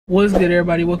What's good,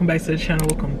 everybody? Welcome back to the channel.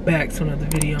 Welcome back to another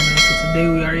video, man. So today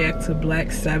we are reacting to Black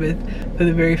Sabbath for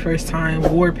the very first time,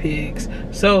 War Pigs.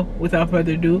 So without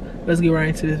further ado, let's get right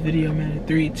into this video, man. In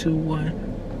 3, 2,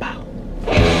 1, pow.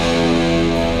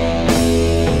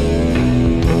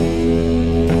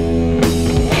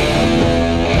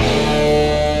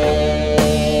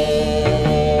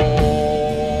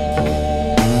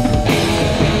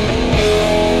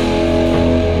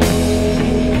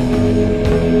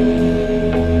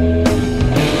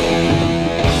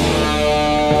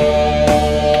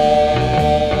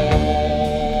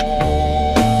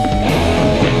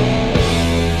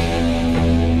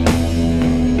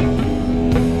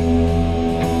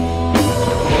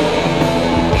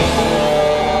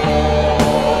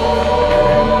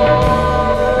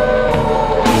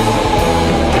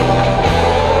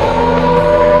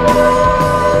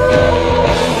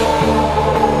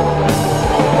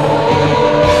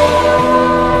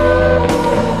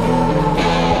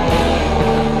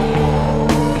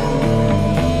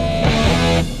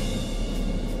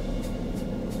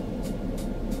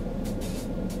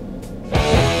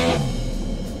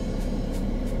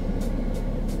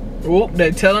 Oh,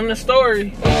 they're telling the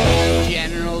story.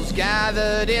 Generals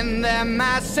gathered in their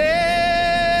masses,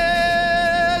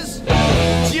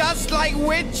 just like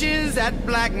witches at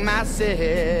black masses.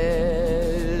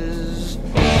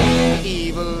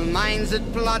 Evil minds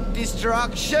that plot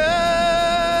destruction,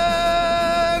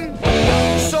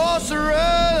 sorcerer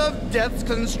of death's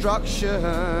construction.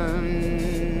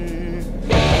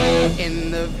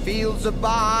 In the fields of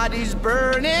bodies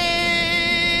burning.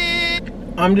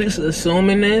 I'm just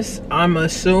assuming this. I'm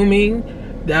assuming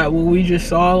that what we just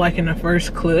saw, like in the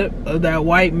first clip, of that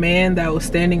white man that was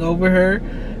standing over her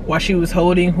while she was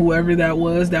holding whoever that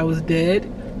was dead.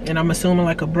 And I'm assuming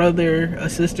like a brother, a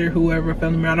sister, whoever,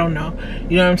 family member, I don't know.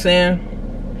 You know what I'm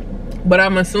saying? But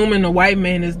I'm assuming the white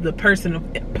man is the person of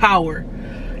power.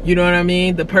 You know what I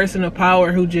mean? The person of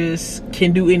power who just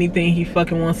can do anything he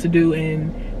fucking wants to do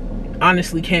and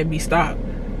honestly can't be stopped.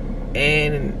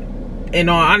 And in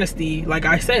all honesty, like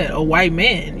I said, a white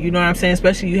man, you know what I'm saying?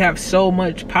 Especially you have so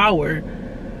much power.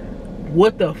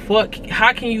 What the fuck?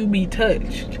 How can you be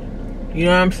touched? You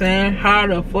know what I'm saying? How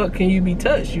the fuck can you be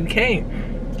touched? You can't.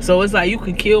 So it's like you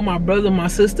can kill my brother, my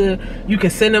sister. You can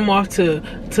send them off to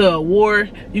a war.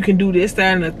 You can do this,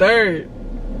 that, and the third.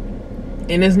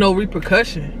 And there's no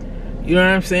repercussion. You know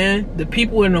what I'm saying? The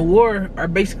people in the war are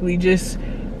basically just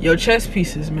your chess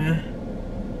pieces, man.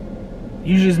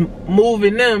 You just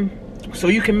moving them so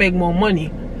you can make more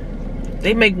money.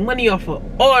 They make money off of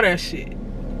all that shit.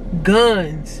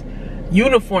 Guns,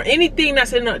 uniform, anything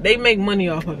that's in the, they make money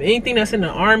off of. Anything that's in the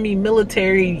army,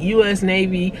 military, US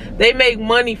Navy, they make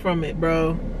money from it,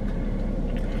 bro.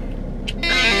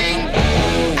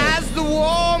 As the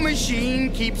war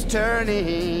machine keeps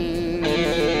turning,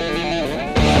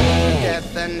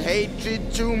 death and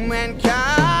hatred to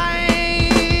mankind,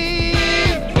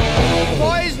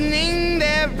 poisoning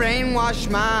their brainwashed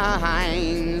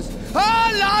minds.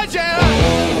 Oh Lord, yeah.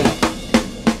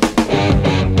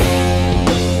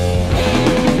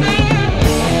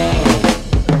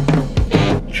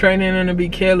 Training them to be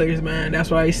killers, man.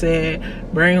 That's why he said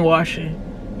brainwashing.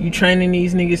 You training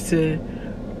these niggas to,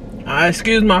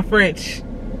 excuse my French,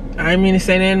 I didn't mean to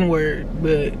say the N-word,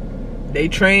 but they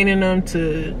training them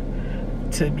to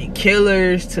be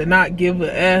killers, to not give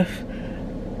a F,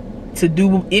 to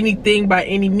do anything by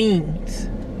any means.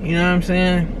 You know what I'm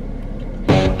saying?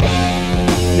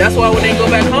 That's why when they go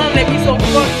back home, they be so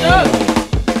fucked up.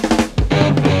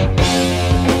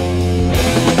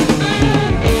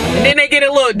 And then they get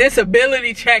a little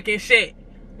disability check and shit.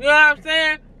 You know what I'm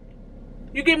saying?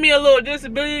 You give me a little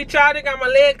disability check, I got my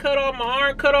leg cut off, my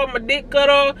arm cut off, my dick cut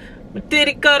off, my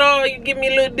titty cut off. You give me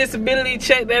a little disability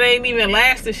check that ain't even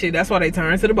lasting shit. That's why they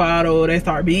turn to the bottle. They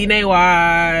start beating their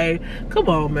wife. Come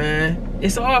on, man.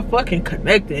 It's all fucking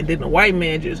connected. And then the white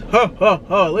man just,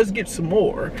 let's get some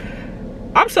more.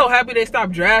 I'm so happy they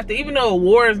stopped drafting. Even though a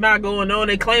war is not going on,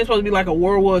 they claim it's supposed to be like a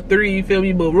World War III, you feel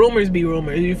me? But rumors be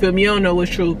rumors, you feel me? You don't know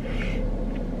what's true.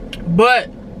 But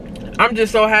I'm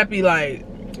just so happy, like,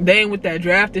 they ain't with that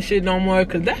drafted shit no more,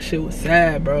 because that shit was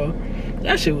sad, bro.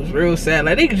 That shit was real sad.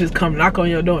 Like, they could just come knock on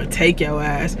your door and take your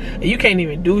ass, and you can't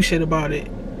even do shit about it.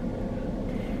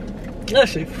 That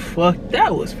shit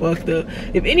that was fucked up.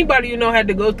 If anybody you know had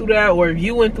to go through that, or if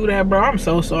you went through that, bro, I'm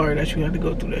so sorry that you had to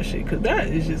go through that shit, because that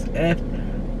is just effed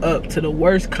up to the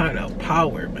worst kind of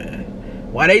power, man.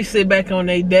 While they sit back on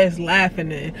their desk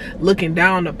laughing and looking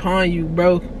down upon you,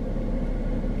 bro.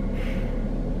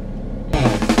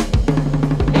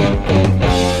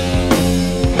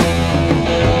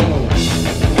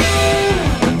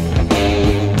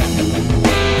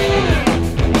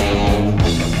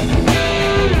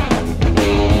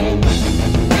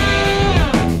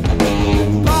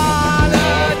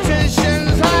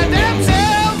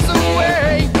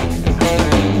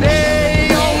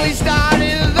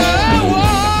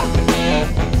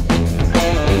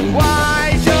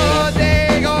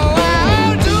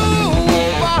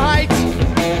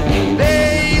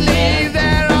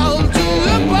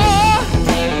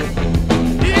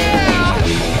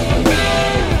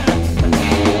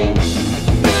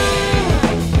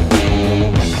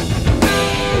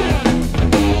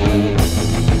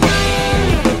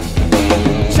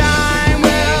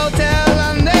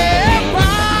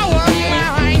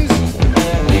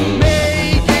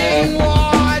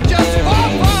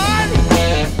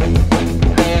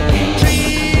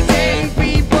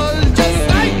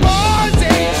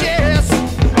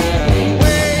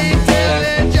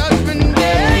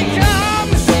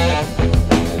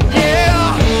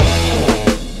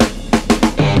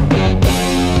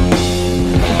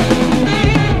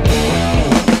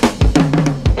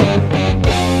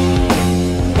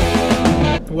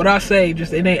 I say,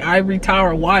 just in a ivory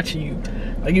tower watching you.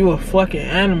 Like you a fucking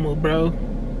animal, bro.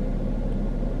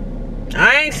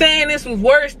 I ain't saying this was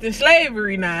worse than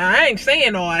slavery now. I ain't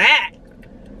saying all that.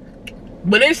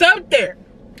 But it's up there.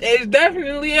 It's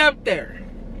definitely up there.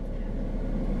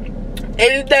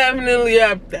 It's definitely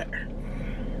up there.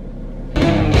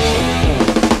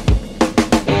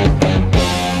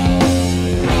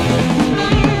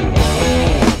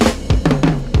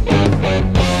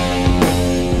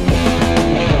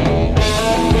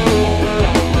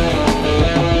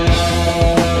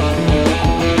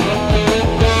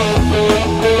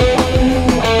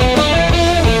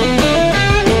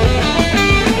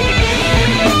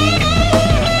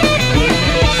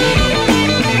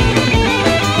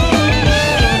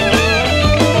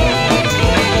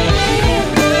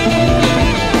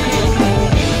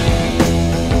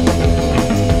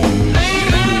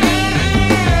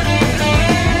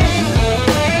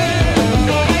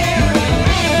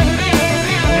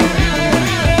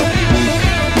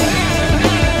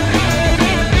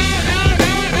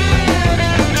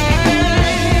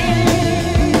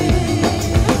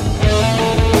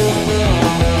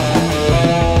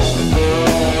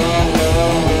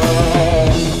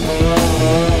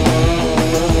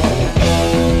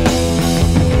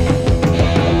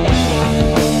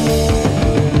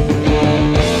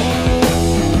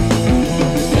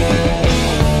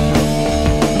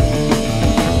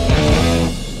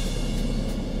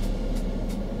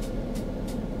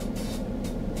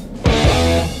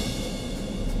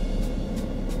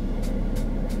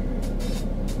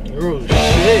 Oh,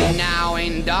 shit. Now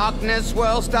in darkness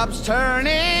world stops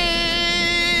turning,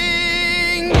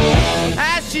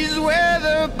 ashes where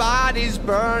the body's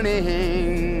burning.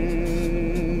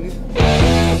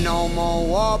 No more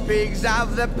war pigs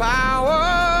have the power,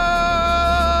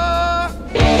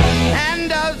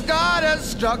 and as God has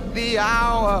struck the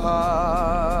hour,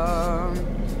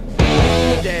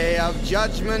 day of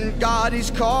judgment God is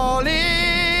calling.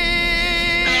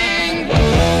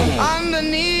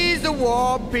 Underneath the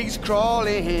war pigs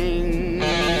crawling,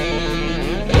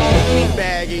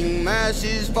 begging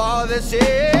mercies for the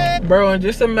sick. Bro, and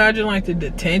just imagine like the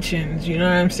detentions, you know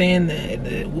what I'm saying,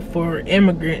 for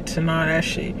immigrants and all that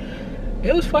shit.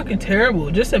 It was fucking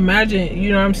terrible. Just imagine, you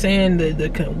know what I'm saying,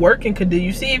 the working conditions.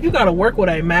 You see, if you gotta work with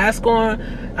a mask on,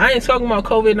 I ain't talking about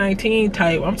COVID-19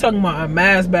 type. I'm talking about a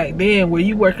mask back then where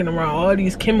you working around all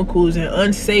these chemicals and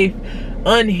unsafe,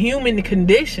 unhuman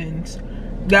conditions.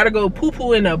 Gotta go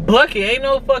poo-poo in a bucket. Ain't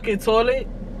no fucking toilet.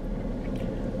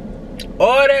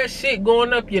 All that shit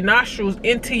going up your nostrils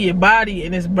into your body,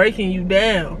 and it's breaking you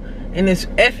down. And it's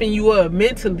effing you up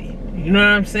mentally. You know what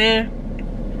I'm saying?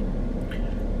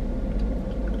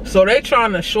 So they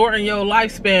trying to shorten your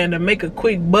lifespan to make a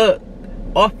quick buck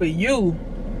off of you.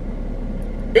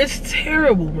 It's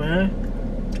terrible, man.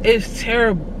 It's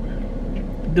terrible.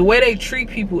 The way they treat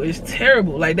people is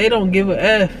terrible. Like, they don't give a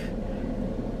F.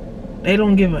 They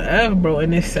don't give a F, bro.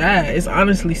 And it's sad. It's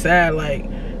honestly sad. Like,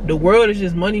 the world is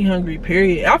just money hungry,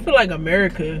 period. I feel like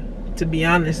America, to be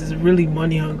honest, is really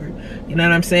money hungry. You know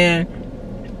what I'm saying?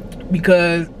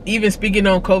 Because even speaking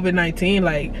on COVID-19,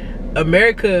 like,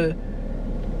 America,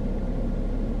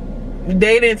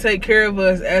 they didn't take care of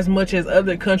us as much as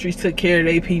other countries took care of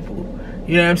their people.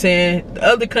 You know what I'm saying? The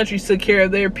other countries took care of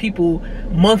their people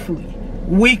monthly,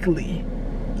 weekly.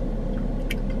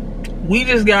 We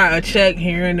just got a check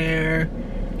here and there,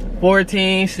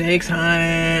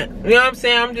 14,600. You know what I'm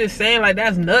saying? I'm just saying, like,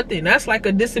 that's nothing. That's like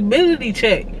a disability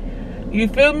check. You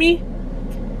feel me?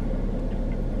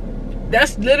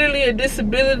 That's literally a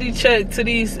disability check to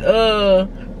these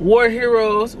war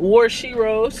heroes, war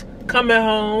sheroes coming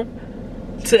home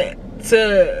to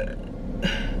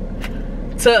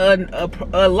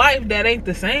a life that ain't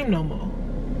the same no more.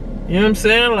 You know what I'm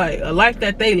saying? Like, a life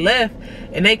that they left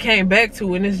and they came back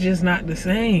to, and it's just not the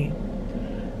same.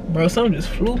 Bro, something just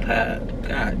flew past.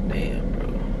 God damn, bro.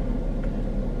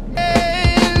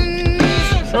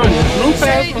 Something just flew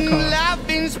past my car.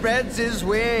 Laughing spreads his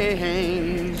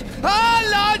wings. Oh,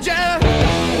 Lord, yeah.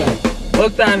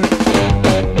 Look down.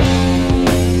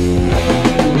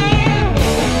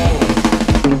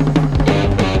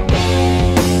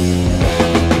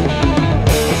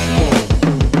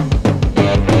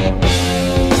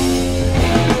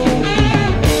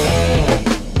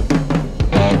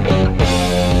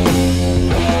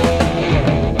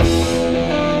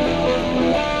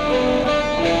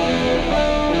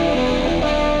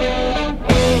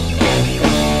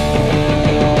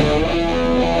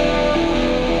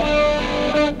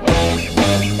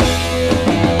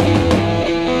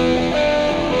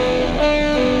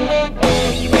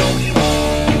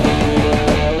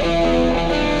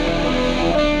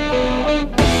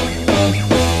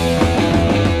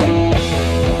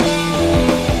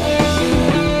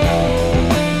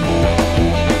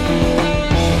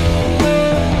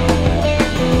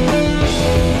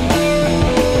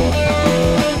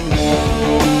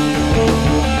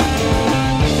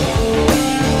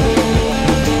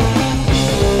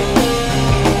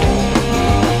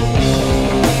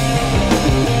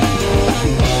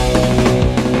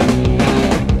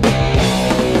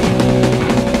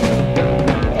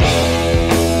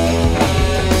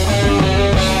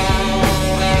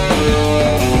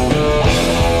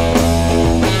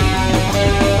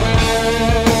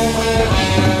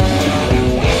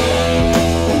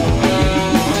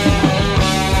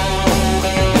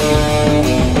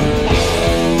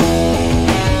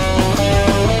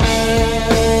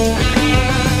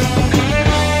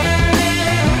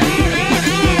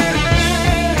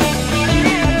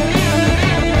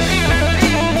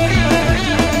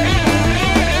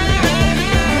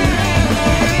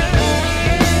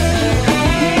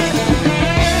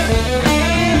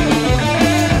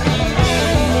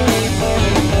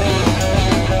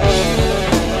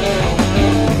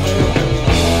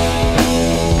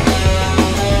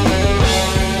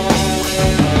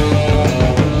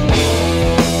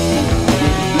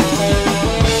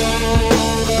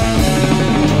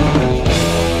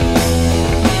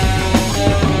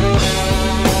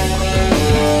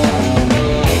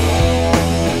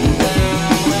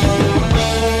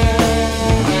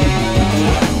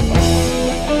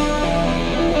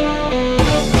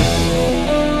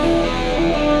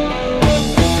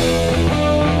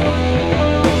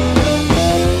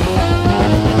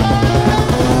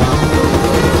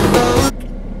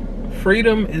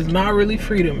 freedom is not really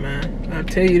freedom, man. I'll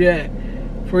tell you that.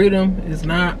 Freedom is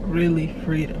not really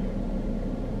freedom.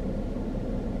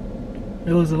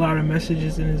 There was a lot of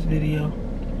messages in this video.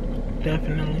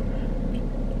 Definitely.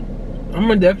 I'm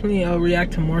gonna definitely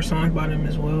react to more songs by them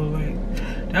as well. Like,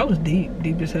 that was deep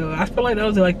as hell. I feel like that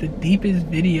was like the deepest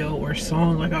video or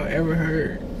song like I've ever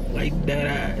heard. Like, dead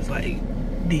ass, like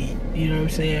deep. You know what I'm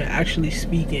saying? Actually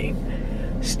speaking,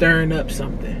 stirring up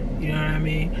something. You know what I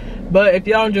mean? But if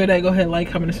y'all enjoyed that, go ahead, like,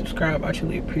 comment, and subscribe. I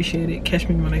truly appreciate it. Catch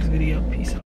me in my next video. Peace out.